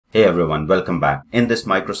Hey everyone, welcome back. In this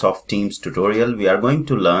Microsoft Teams tutorial, we are going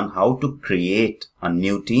to learn how to create a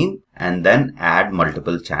new team and then add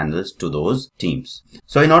multiple channels to those teams.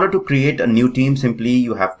 So in order to create a new team, simply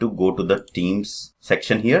you have to go to the Teams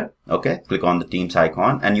section here. Okay, click on the Teams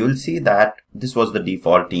icon and you will see that this was the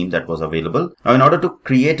default team that was available. Now in order to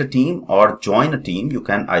create a team or join a team, you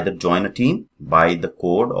can either join a team by the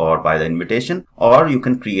code or by the invitation, or you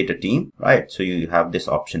can create a team, right? So you have this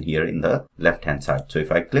option here in the left hand side. So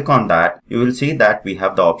if I click on that, you will see that we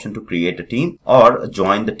have the option to create a team or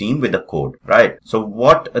join the team with a code, right? So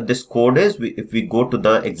what this code is, if we go to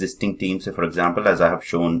the existing team, say for example, as I have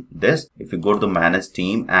shown this, if you go to the manage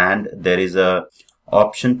team and there is a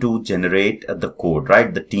option to generate the code,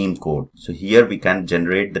 right? The team code. So here we can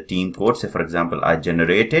generate the team code. Say for example, I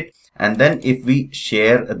generate it. And then if we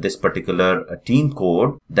share this particular team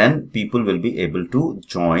code, then people will be able to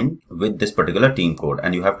join with this particular team code.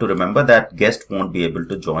 And you have to remember that guest won't be able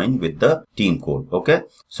to join with the team code. Okay.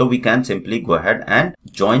 So we can simply go ahead and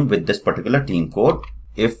join with this particular team code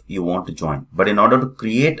if you want to join. But in order to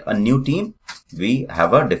create a new team, we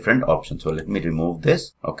have a different option. So let me remove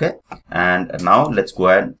this. Okay. And now let's go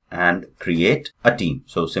ahead and create a team.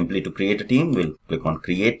 So simply to create a team, we'll click on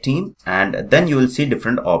create team, and then you will see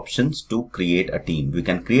different options to create a team. We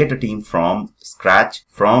can create a team from scratch,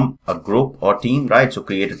 from a group or team, right? So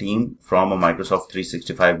create a team from a Microsoft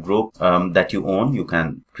 365 group that you own. You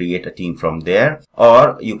can create a team from there,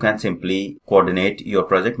 or you can simply coordinate your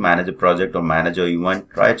project, manage a project, or manage your event,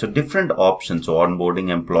 right? So different options. So onboarding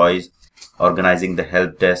employees, organizing the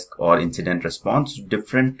help desk, or incident response.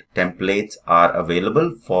 Different templates are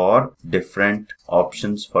available for different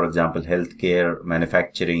options. For example, healthcare,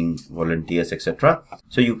 manufacturing, volunteers, etc.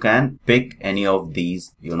 So you can pick any of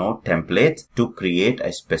these, templates to create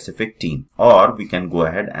a specific team, or we can go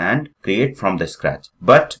ahead and create from the scratch.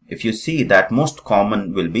 But if you see that most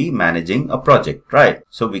common will be managing a project, right?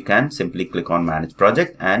 So we can simply click on manage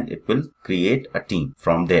project and it will create a team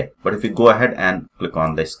from there. But if you go ahead and click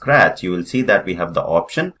on the scratch, you will see that we have the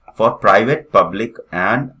option for private, public,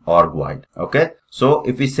 and org wide. Okay. So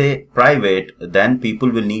if we say private, then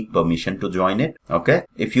people will need permission to join it. Okay.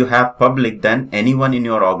 If you have public, then anyone in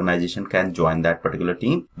your organization can join that particular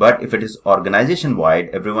team. But if it is organization wide,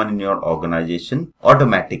 everyone in your organization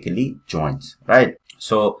automatically joins, right?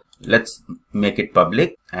 So let's make it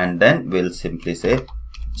public, and then we'll simply say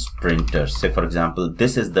sprinters. Say for example,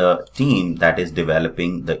 this is the team that is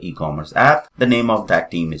developing the e-commerce app. The name of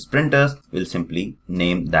that team is sprinters. We'll simply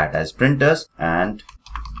name that as sprinters, and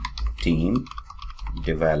team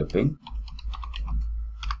developing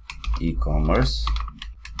e-commerce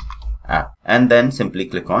app, and then simply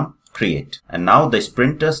click on create. And now the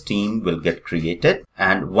sprinters team will get created.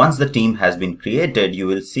 And once the team has been created, you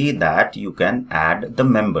will see that you can add the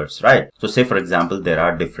members, right? So say for example, there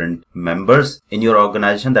are different members in your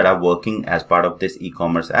organization that are working as part of this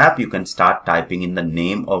e-commerce app. You can start typing in the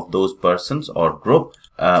name of those persons or group,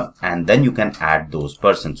 and then you can add those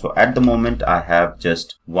persons. So at the moment, I have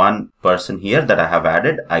just one person here that I have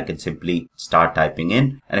added. I can simply start typing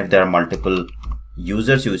in, and if there are multiple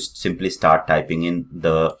users, you simply start typing in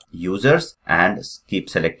the users and keep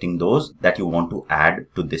selecting those that you want to add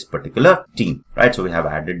to this particular team, right? So we have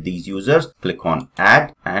added these users. Click on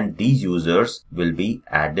add, and these users will be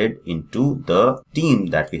added into the team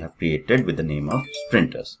that we have created with the name of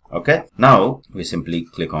sprinters. Okay. Now we simply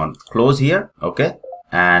click on close here. Okay.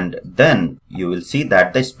 And then you will see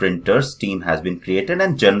that the sprinters team has been created,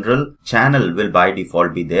 and general channel will by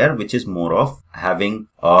default be there, which is more of having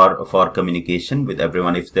or for communication with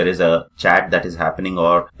everyone. If there is a chat that is happening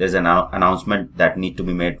or there's an announcement that need to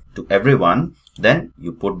be made to everyone, then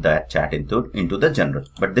you put that chat into the general.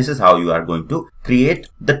 But this is how you are going to create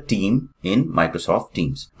the team in Microsoft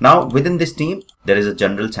Teams. Now within this team, there is a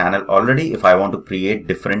general channel already. If I want to create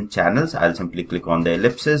different channels, I'll simply click on the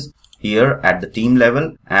ellipses here at the team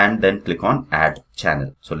level and then click on add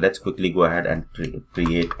channel. So let's quickly go ahead and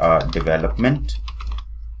create a development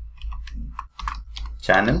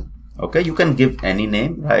channel. Okay, you can give any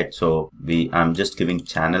name, right? So I'm just giving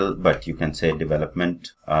channel, but you can say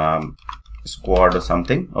development squad or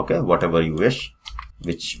something. Okay, whatever you wish,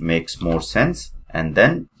 which makes more sense. And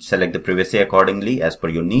then select the privacy accordingly as per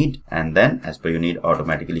your need, and then as per your need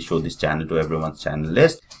automatically show this channel to everyone's channel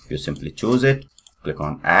list. You simply choose it, click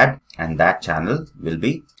on add, and that channel will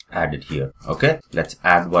be added here. Okay, let's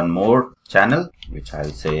add one more channel, which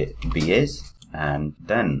I'll say BAs, and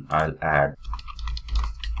then I'll add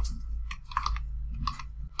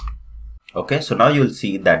Okay, so now you'll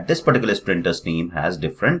see that this particular sprinters team has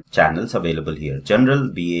different channels available here: general,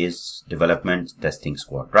 BAs, development, testing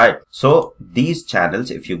squad, right? So these channels,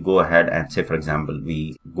 if you go ahead and say, for example,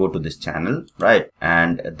 we go to this channel, right,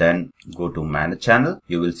 and then go to manage channel,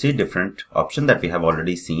 you will see different option that we have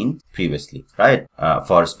already seen previously, right,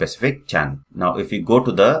 for a specific channel. Now if you go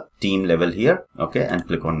to the team level here, okay, and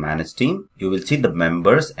click on manage team, you will see the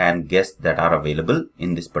members and guests that are available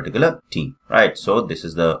in this particular team, right? So this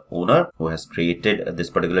is the owner who has created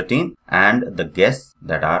this particular team and the guests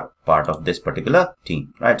that are part of this particular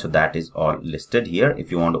team, right? So that is all listed here.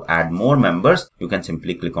 If you want to add more members, you can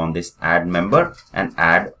simply click on this add member and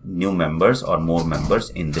add new members or more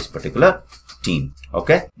members in this particular team.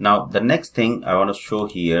 Okay, now the next thing I want to show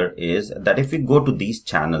here is that if we go to these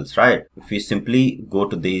channels, right, if we simply go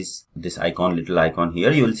to this icon, little icon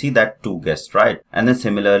here, you will see that 2 guests, right? And then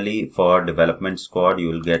similarly for development squad, you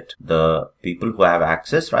will get the people who have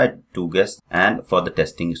access, right, 2 guests, and for the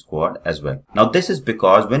testing squad as well. Now this is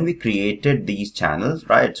because when we created these channels,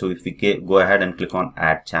 right, so if we go ahead and click on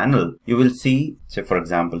add channel, you will see, say for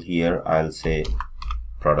example here, I'll say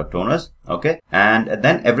product owners, okay, and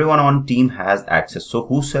then everyone on team has access. So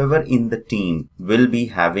whosoever in the team will be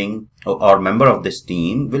having or member of this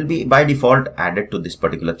team will be by default added to this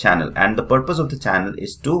particular channel, and the purpose of the channel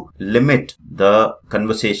is to limit the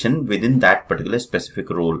conversation within that particular specific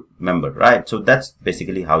role member, right? So that's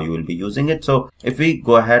basically how you will be using it. So if we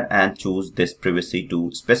go ahead and choose this privacy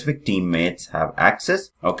to specific teammates have access,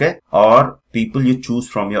 okay, or people you choose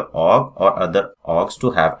from your org or other orgs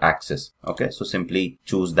to have access, okay, so simply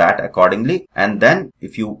choose that accordingly. And then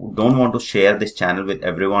if you don't want to share this channel with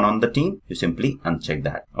everyone on the team, you simply uncheck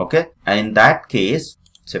that, okay. And in that case,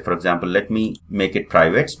 say for example, let me make it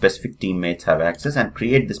private, specific teammates have access, and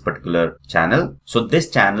create this particular channel. So this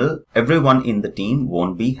channel, everyone in the team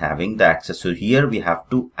won't be having the access. So here we have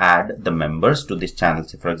to add the members to this channel.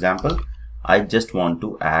 Say for example, I just want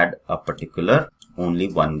to add a particular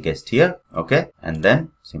only 1 guest here, okay, and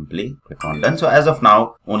then simply click on done. So as of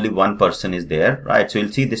now, only 1 person is there, right? So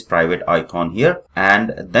you'll see this private icon here,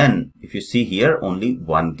 and then if you see here, only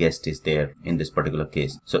 1 guest is there in this particular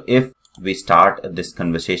case. So if we start this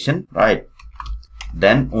conversation, right,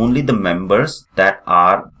 then only the members that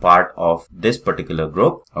are part of this particular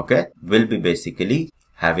group, okay, will be basically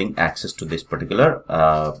having access to this particular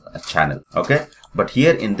channel, okay. But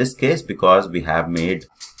here in this case, because we have made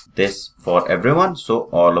this for everyone, so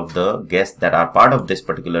all of the guests that are part of this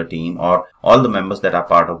particular team or all the members that are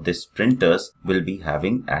part of this sprinters will be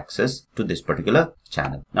having access to this particular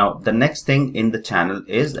channel. Now the next thing in the channel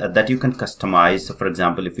is that you can customize. So for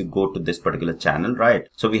example, if you go to this particular channel, right,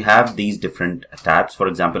 so we have these different tabs. For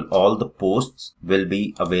example, all the posts will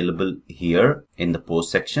be available here in the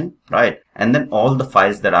post section, right, and then all the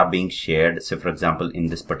files that are being shared, say for example in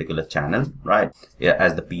this particular channel, right, yeah,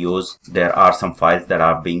 as the POs, there are some files that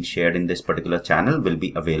are being shared in this particular channel will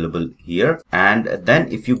be available here. And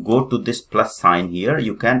then if you go to this plus sign here,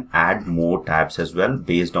 you can add more tabs as well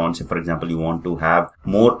based on, say for example, you want to have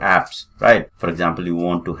more apps, right? For example, you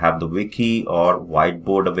want to have the wiki or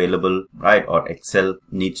whiteboard available, right, or Excel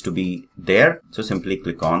needs to be there. So simply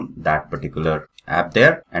click on that particular app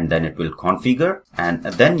there, and then it will configure, and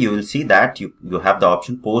then you will see that you have the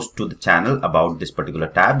option post to the channel about this particular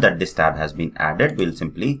tab, that this tab has been added. We'll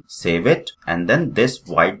simply save it, and then this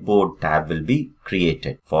whiteboard tab will be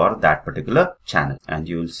created for that particular channel, and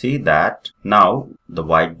you will see that now the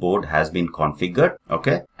whiteboard has been configured,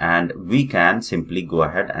 okay, and we can simply go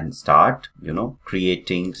ahead and start, you know,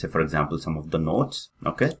 creating, say for example, some of the notes,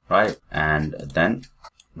 okay, right, and then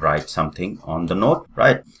write something on the note,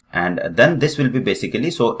 right, and then this will be basically,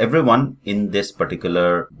 so everyone in this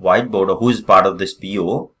particular whiteboard or who is part of this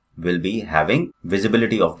PO will be having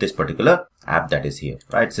visibility of this particular app that is here,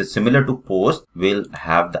 right? So similar to post, will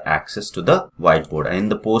have the access to the whiteboard, and in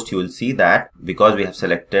the post you will see that because we have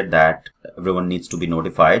selected that everyone needs to be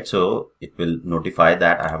notified, so it will notify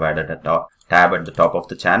that I have added a tab at the top of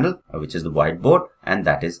the channel, which is the whiteboard, and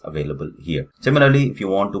that is available here. Similarly, if you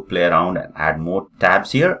want to play around and add more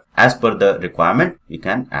tabs here as per the requirement, you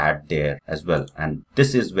can add there as well. And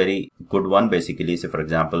this is very good one. Basically, say for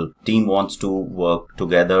example, team wants to work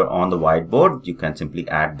together on the whiteboard, you can simply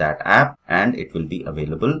add that app and it will be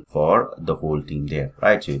available for the whole team there,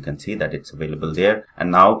 right? So you can see that it's available there.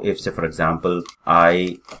 And now if, say for example,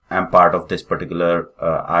 I am part of this particular,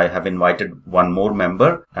 I have invited one more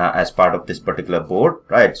member as part of this particular board,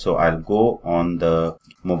 right? So I'll go on the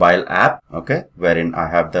mobile app, okay, wherein I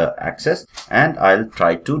have the access, and I'll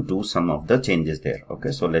try to do some of the changes there.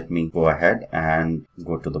 Okay, so let me go ahead and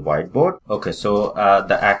go to the whiteboard. Okay, so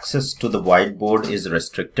the access to the whiteboard is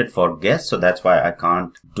restricted for guests, so that's why I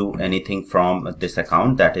can't do anything from this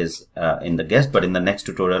account that is in the guest. But in the next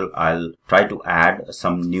tutorial, I'll try to add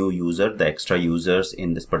some new user, the extra users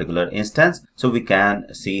in this particular instance, so we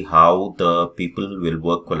can see how the people will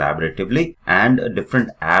work collaboratively and different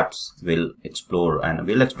apps will explore, and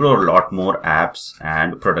we'll explore a lot more apps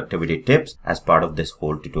and productivity tips as part of this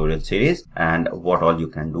whole tutorial series, and what all you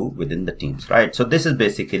can do within the teams, right? So this is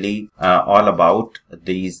basically all about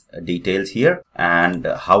these details here, and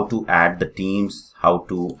how to add the teams, how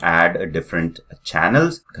to add different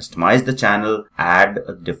channels, customize the channel, add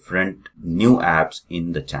different new apps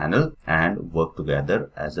in the channel, and work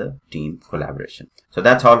together as a team collaboration. So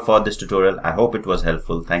that's all for this tutorial. I hope it was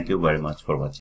helpful. Thank you very much for watching.